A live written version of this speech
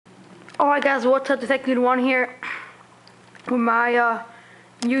Alright guys, what's up? Detective One here with my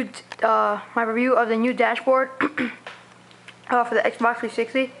my review of the new dashboard for the Xbox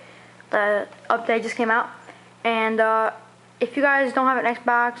 360. The update just came out, and if you guys don't have an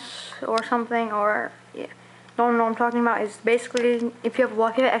Xbox or something, or don't know what I'm talking about, it's basically if you have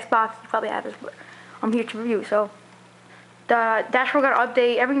an Xbox, you probably have this, but I'm here to review. So the dashboard got an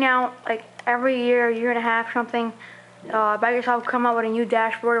update every year and a half, something. Microsoft come out with a new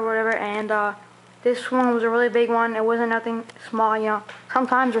dashboard or whatever, and this one was a really big one. It wasn't nothing small, you know.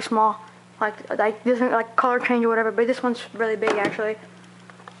 Sometimes they're small, like this, like color change or whatever, but this one's really big actually.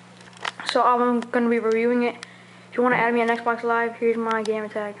 So I'm gonna be reviewing it. If you want to add me on Xbox Live, here's my gamer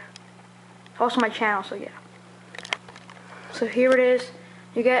tag. It's also my channel, so yeah. So here it is.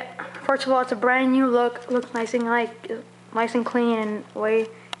 You get, first of all, it's a brand new look. Looks nice and clean, and way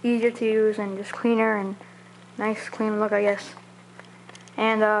easier to use, and just cleaner and nice clean look, I guess.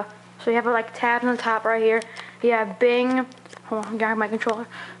 And so you have like tabs on the top right here. You have Bing. Hold on, I got my controller.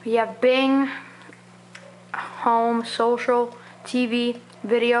 You have Bing, Home, Social, TV,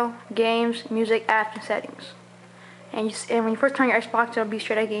 Video, Games, Music, Apps, and Settings. And when you first turn your Xbox, it'll be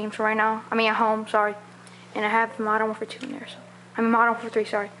straight at Games right now. I mean at Home, sorry. And I have Modern Warfare 2 in there. So I mean Modern Warfare 3,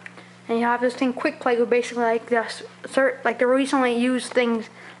 sorry. And you have this thing, Quick Play, with basically like the recently used things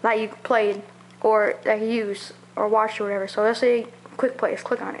that you played, or that you use or watched or whatever. So let's say Quick Play, let's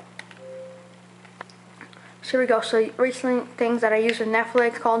click on it. So here we go. So recently things that I use with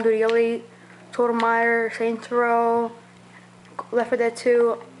Netflix: Call of Duty Elite, Total Miner, Saints Row, Left 4 Dead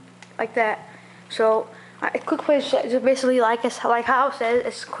 2, like that. So Quick Play is just basically like how it says,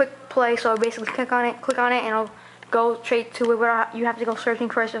 it's Quick Play. So basically click on it, and it'll go straight to it without you have to go searching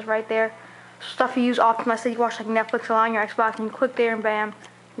for it. It's just right there. Stuff you use often. Let's say you watch like Netflix a lot on your Xbox, and you click there, and bam,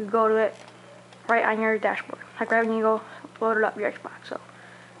 you go to it right on your dashboard, like right when you go load it up your Xbox. So,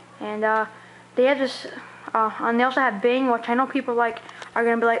 and they have this, and they also have Bing, which I know people are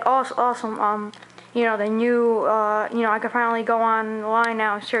gonna be like, oh, it's awesome. You know, the new, you know, I can finally go online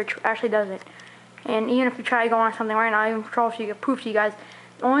now and search. Actually doesn't. And even if you try to go on something right now, I can prove to you guys.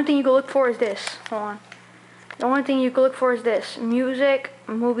 The only thing you can look for is this. Hold on. The only thing you can look for is this: music,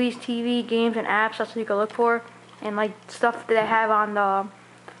 movies, TV, games, and apps. That's what you can look for, and like stuff that they have on the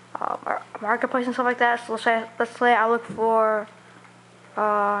marketplace and stuff like that. So let's say I look for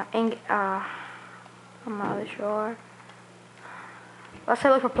I'm not really sure. Let's say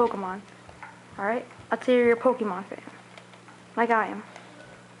I look for Pokemon. Alright? Let's say you're a Pokemon fan, like I am.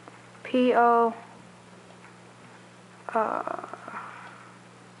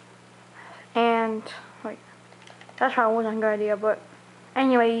 And wait, that's probably wasn't a good idea, but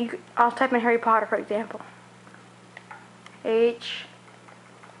anyway, I'll type in Harry Potter, for example.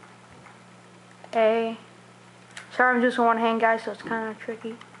 Sorry, I'm just one hand, guys, so it's kind of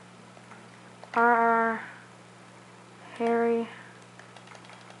tricky. Harry.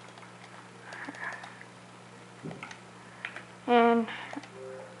 And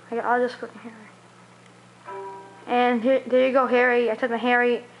I'll just put Harry. And there you go, Harry. I typed in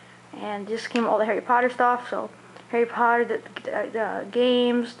Harry, and just came all the Harry Potter stuff. So Harry Potter, the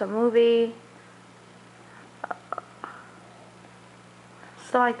games, the movie,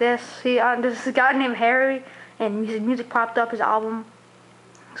 stuff like this. See, this guy named Harry, and his music popped up, his album,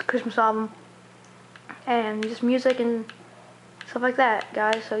 his Christmas album, and just music and stuff like that,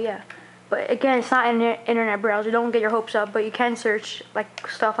 guys. So yeah, but again, it's not in the internet browser. Don't get your hopes up, but you can search like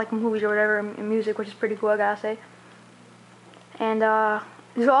stuff like movies or whatever and music, which is pretty cool, I gotta say. And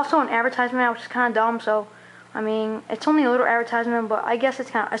there's also an advertisement, which is kind of dumb. So I mean, it's only a little advertisement, but I guess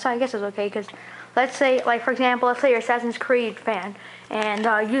it's okay, because let's say, like for example, let's say you're Assassin's Creed fan, and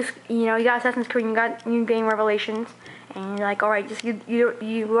you got Assassin's Creed, and you got new game Revelations, and you're like, all right, just you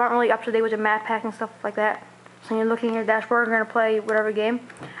aren't really up to date with the map pack and stuff like that. So you're looking at your dashboard, you're gonna play whatever game,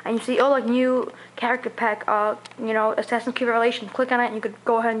 and you see, oh, like new character pack, you know, Assassin's Creed Revelations. Click on it, and you could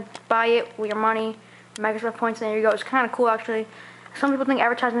go ahead and buy it with your money, Microsoft points, and there you go. It's kind of cool, actually. Some people think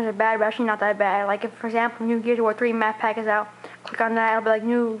advertisements are bad, but actually not that bad. Like if, for example, new Gears of War 3 map pack is out, click on that, it'll be like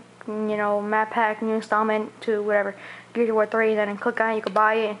new, you know, map pack, new installment to whatever, Gears of War 3, then click on it, you can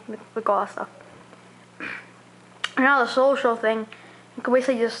buy it, and click all that stuff. And now the social thing, you can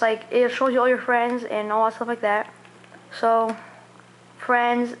basically just like, it shows you all your friends and all that stuff like that. So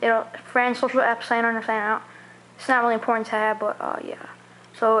friends, social apps, sign on or sign out. It's not really important to have, but yeah.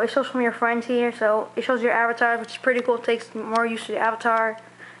 So it shows from your friends here. So it shows your avatar, which is pretty cool. It takes more use to the avatar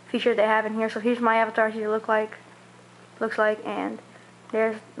feature they have in here. So here's my avatar here, looks like, and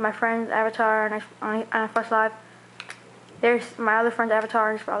there's my friend's avatar on Xbox Live. There's my other friend's avatar,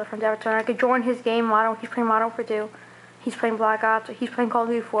 and I could join his game, he's playing Modern Warfare 2. He's playing Black Ops. He's playing Call of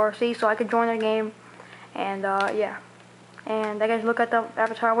Duty 4. See, so I could join their game, and yeah. And I guys look at the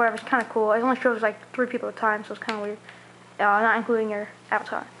avatar, whatever. It's kind of cool. It only shows like 3 people at a time, so it's kind of weird. Not including your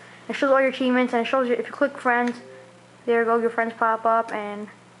avatar. It shows all your achievements, and it shows you if you click friends. There you go, your friends pop up, and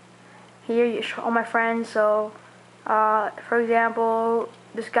here you show all my friends. So, for example,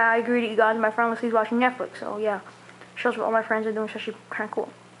 this guy Greedy got my friend list. He's watching Netflix. So yeah, shows what all my friends are doing. It's actually kind of cool.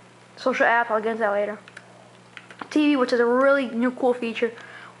 Social app, I'll get into that later. TV, which is a really new cool feature.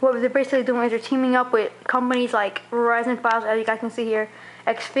 What they're basically doing is they're teaming up with companies like Verizon Files, as you guys can see here,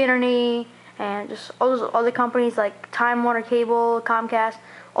 Xfinity, and just all those other companies like Time Warner Cable, Comcast,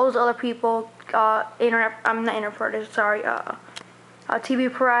 all those other people, TV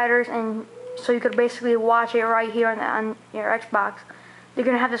providers, and so you could basically watch it right here on your Xbox. They're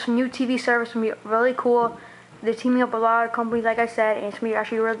gonna have this new TV service, it's gonna be really cool. They're teaming up with a lot of companies, like I said, and it's gonna be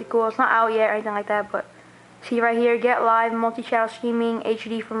actually really cool. It's not out yet or anything like that, but see right here, get live multi-channel streaming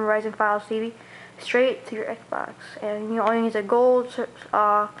HD from Verizon Files TV straight to your Xbox. And all you need is a gold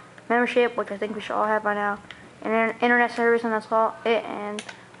membership, which I think we should all have by now, and an internet service, and that's all it. And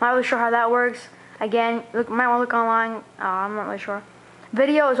I'm not really sure how that works. Again, might want to look online. I'm not really sure.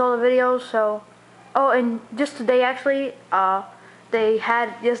 Video is all the videos. So, oh, and just today actually, they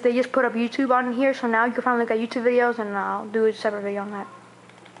just put up YouTube on here. So now you can finally look at YouTube videos, and I'll do a separate video on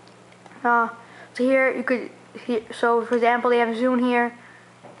that. So here you could, so for example, they have Zune here,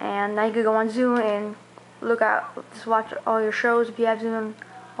 and now you could go on Zune and just watch all your shows if you have Zune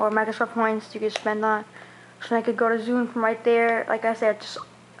or Microsoft points you could spend on. So I could go to Zune from right there. Like I said, it's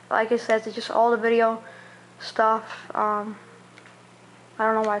just all the video stuff. I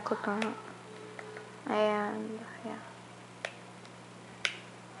don't know why I clicked on it, and yeah.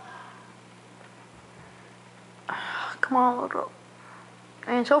 Come on, load up.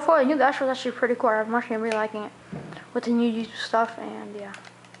 And so far, the new dash was actually pretty cool. I'm actually really liking it with the new YouTube stuff, and yeah.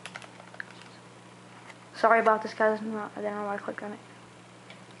 Sorry about this, guys. I didn't know why I clicked on it.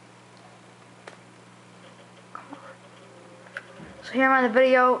 Come on. So here I'm on the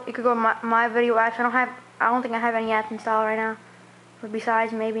video. You could go to my video apps. I don't think I have any apps installed right now, but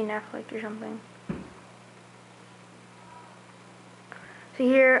besides maybe Netflix or something. So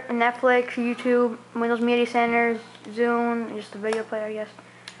here, Netflix, YouTube, Windows Media Center, Zune, just a video player, I guess.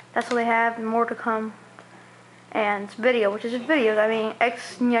 That's what they have, and more to come. And it's video, which is just videos. I mean,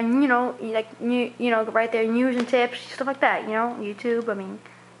 right there, news and tips, stuff like that. YouTube. I mean,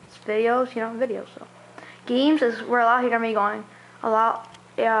 it's videos. Videos. So, games is where a lot of people are gonna be going.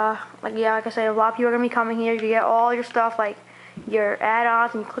 Like I said, a lot of people are gonna be coming here. You get all your stuff, like your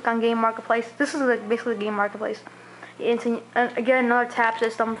add-ons, and you click on Game Marketplace. This is basically the Game Marketplace. Again, another tab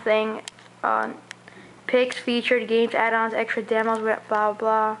system thing. Picks, featured games, add-ons, extra demos, blah blah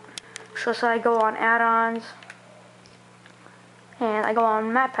blah. So I go on add-ons, and I go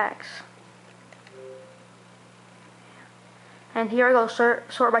on map packs. And here I go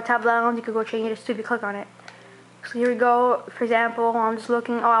sort by tab downloads. You could go change it if you click on it. So here we go. For example, I'm just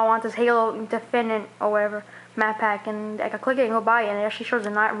looking. Oh, I want this Halo Infinite or whatever map pack, and I can click it and go buy it. And it actually shows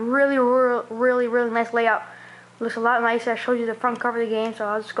a really nice layout. Looks a lot nicer. It shows you the front cover of the game, so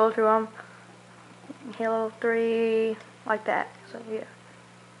I'll just go through them. Halo 3, like that. So yeah,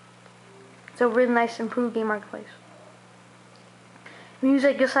 it's a really nice improved Game Marketplace.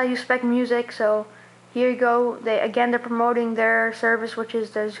 Music, just how you expect music. So here you go. They're promoting their service, which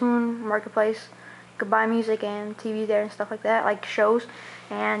is the Zune Marketplace. You could buy music and TV there and stuff like that, like shows.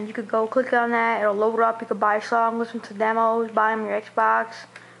 And you could go click on that. It'll load up. You could buy a song, listen to demos, buy them on your Xbox,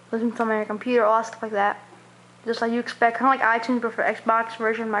 listen to them on your computer, all that stuff like that. Just like you expect, kind of like iTunes, but for Xbox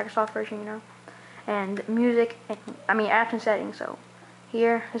version, Microsoft version, And music, apps and settings. So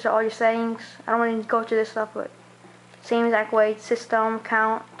here, these are all your settings. I don't want to go through this stuff, but same exact way: system,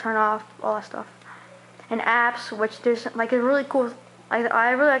 count, turn off, all that stuff. And apps, which there's like a really cool. I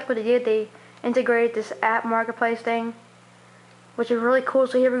really like what they did. They integrated this app marketplace thing, which is really cool.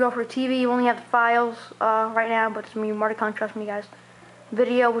 So here we go for TV. You only have the files right now, but it's gonna be more to come. Trust me, guys.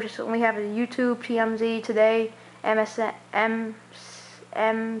 Video, which is we have the YouTube, TMZ, Today, MSN,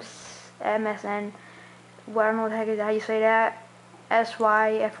 well, I don't know what the heck is how you say that,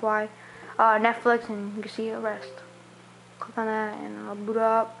 SYFY, Netflix, and you can see the rest. Click on that, and it'll boot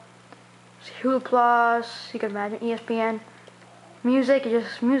up. Hulu Plus, you can imagine ESPN. Music is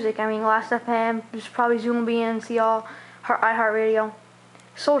just music. Last.fm, just probably Zoom be in, see all iHeartRadio.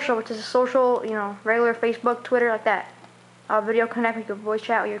 Social, which is a social, regular Facebook, Twitter, like that. Video Connect, you can voice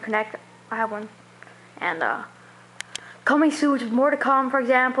chat with your Connect. I have one. And coming soon, which is more to come. For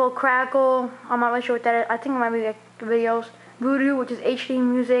example, Crackle. I'm not really sure what that is. I think it might be like videos. Voodoo, which is HD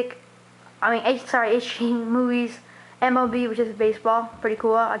music. HD movies MLB, which is baseball, pretty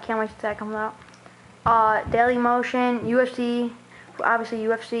cool. I can't wait till that comes out. Daily Motion, UFC, obviously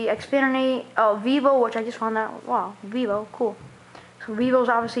UFC, Xfinity, Vivo, which I just found out. Wow, Vivo, cool. So Vivo's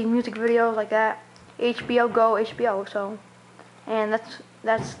obviously music videos like that. HBO Go, HBO. So, and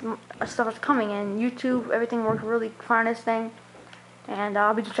that's stuff that's coming. And YouTube, everything works really fine. This thing. And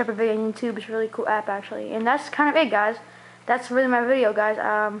I'll be doing a separate video on YouTube. It's a really cool app actually. And that's kind of it, guys. That's really my video, guys.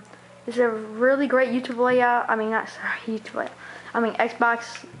 This is a really great YouTube layout. I mean, not sorry, YouTube layout. I mean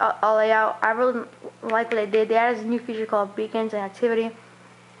Xbox layout. I really like what they did. They added a new feature called Beacons and Activity,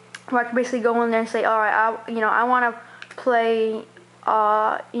 where I can basically go in there and say, all right, I want to play,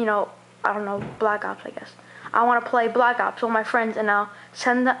 I don't know, Black Ops, I guess. I want to play Black Ops with my friends, and I'll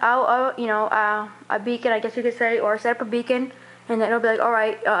send out, a beacon, I guess you could say, or set up a beacon, and then it'll be like, all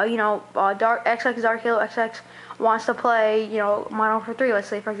right, Dark Halo XX wants to play, Modern Warfare 3, let's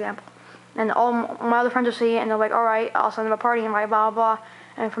say, for example. And all my other friends will see it, and they're like, all right, I'll send them a party invite, blah, blah, blah.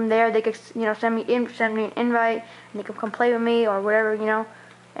 And from there, they could, send me an invite, and they can come play with me, or whatever,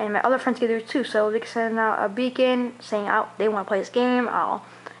 And my other friends can do it too, so they can send out a beacon saying they want to play this game. I'll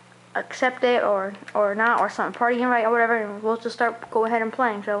accept it or not, or some party invite or whatever, and we'll just go ahead and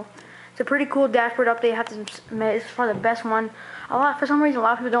playing. So it's a pretty cool dashboard update. I have to admit, it's probably the best one. For some reason, a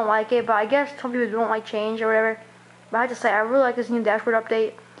lot of people don't like it, but I guess some people don't like change or whatever. But I have to say, I really like this new dashboard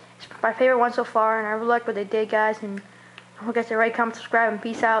update. It's my favorite one so far, and I really like what they did, guys. And don't forget to rate, comment, subscribe, and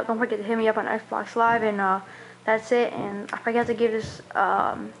peace out. Don't forget to hit me up on Xbox Live, and that's it. And if I get to give this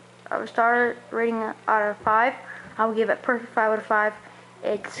a star rating out of 5, I will give it perfect 5 out of 5.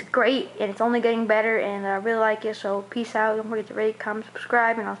 It's great, and it's only getting better, and I really like it. So peace out. Don't forget to rate, comment,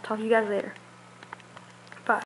 subscribe, and I'll talk to you guys later.